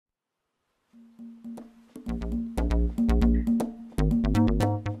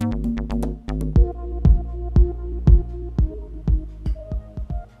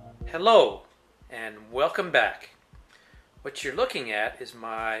Hello and welcome back. What you're looking at is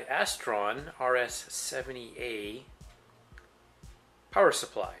my Astron RS-70A power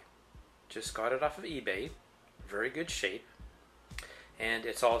supply. Just got it off of eBay, very good shape, and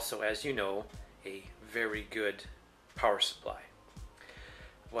it's also, as you know, a very good power supply.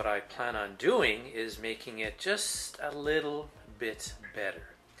 What I plan on doing is making it just a little bit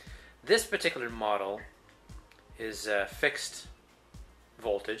better. This particular model is fixed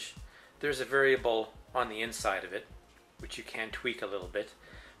voltage. There's a variable on the inside of it which you can tweak a little bit,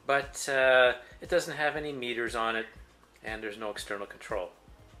 but it doesn't have any meters on it and there's no external control,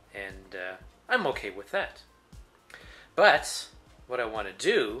 and I'm okay with that. But what I want to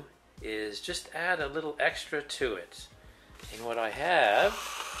do is just add a little extra to it, and what I have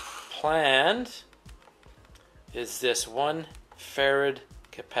planned is this 1 farad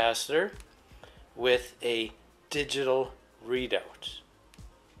capacitor with a digital readout.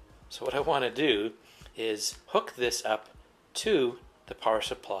 So what I want to do is hook this up to the power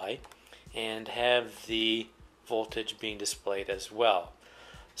supply and have the voltage being displayed as well.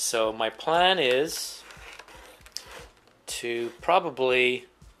 So my plan is to probably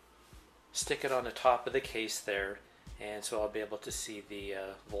stick it on the top of the case there, and so I'll be able to see the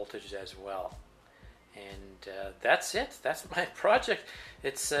voltage as well. And that's it. That's my project.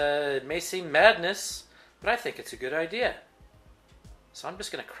 It may seem madness, but I think it's a good idea. So I'm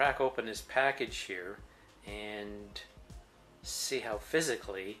just going to crack open this package here and see how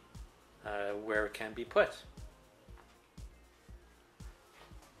physically where it can be put.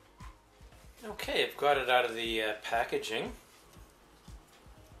 Okay, I've got it out of the packaging.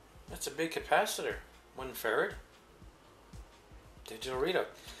 That's a big capacitor, 1 farad, digital readout.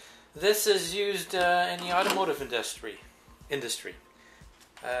 This is used in the automotive industry.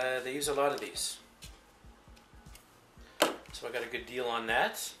 They use a lot of these. So I got a good deal on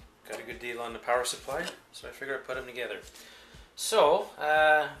that. Got a good deal on the power supply, so I figured I'd put them together. So,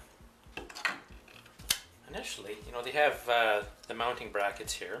 initially, they have the mounting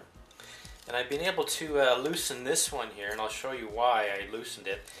brackets here, and I've been able to loosen this one here, and I'll show you why I loosened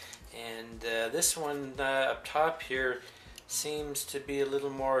it. And this one up top here seems to be a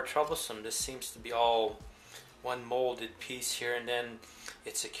little more troublesome. This seems to be all one molded piece here, and then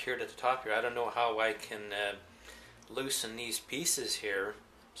it's secured at the top here. I don't know how I can loosen these pieces here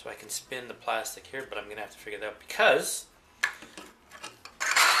so I can spin the plastic here, but I'm going to have to figure that out, because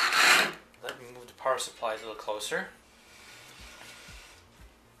let me move the power supply a little closer.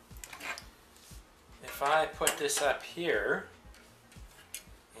 If I put this up here,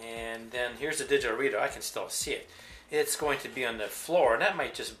 and then here's the digital reader, I can still see it. It's going to be on the floor, and that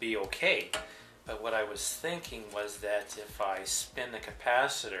might just be okay. But what I was thinking was that if I spin the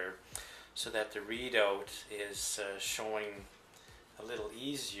capacitor so that the readout is showing a little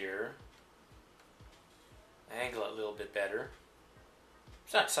easier, angle it a little bit better.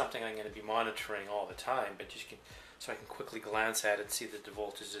 It's not something I'm going to be monitoring all the time, but just so I can quickly glance at it and see that the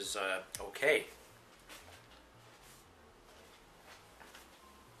voltage is okay.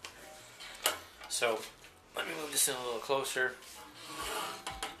 So let me move this in a little closer.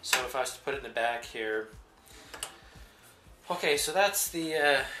 So if I was to put it in the back here, okay, so that's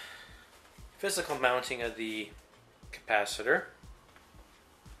the physical mounting of the capacitor.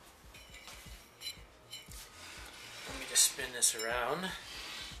 Let me just spin this around.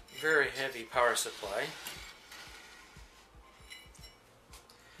 Very heavy power supply.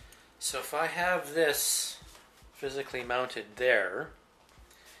 So if I have this physically mounted there,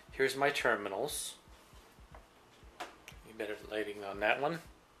 here's my terminals. Better lighting on that one.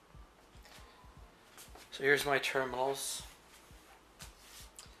 So here's my terminals.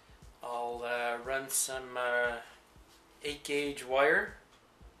 I'll run some 8-gauge wire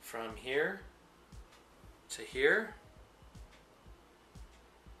from here to here,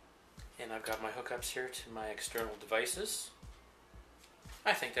 and I've got my hookups here to my external devices.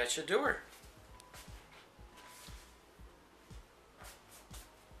 I think that should do her.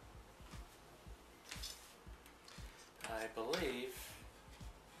 I believe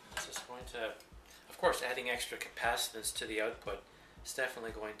this is going to, of course, adding extra capacitance to the output is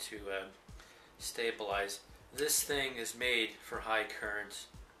definitely going to stabilize. This thing is made for high current.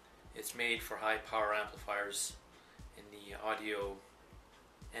 It's made for high power amplifiers in the audio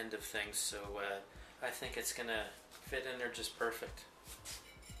end of things, so I think it's going to fit in there just perfect.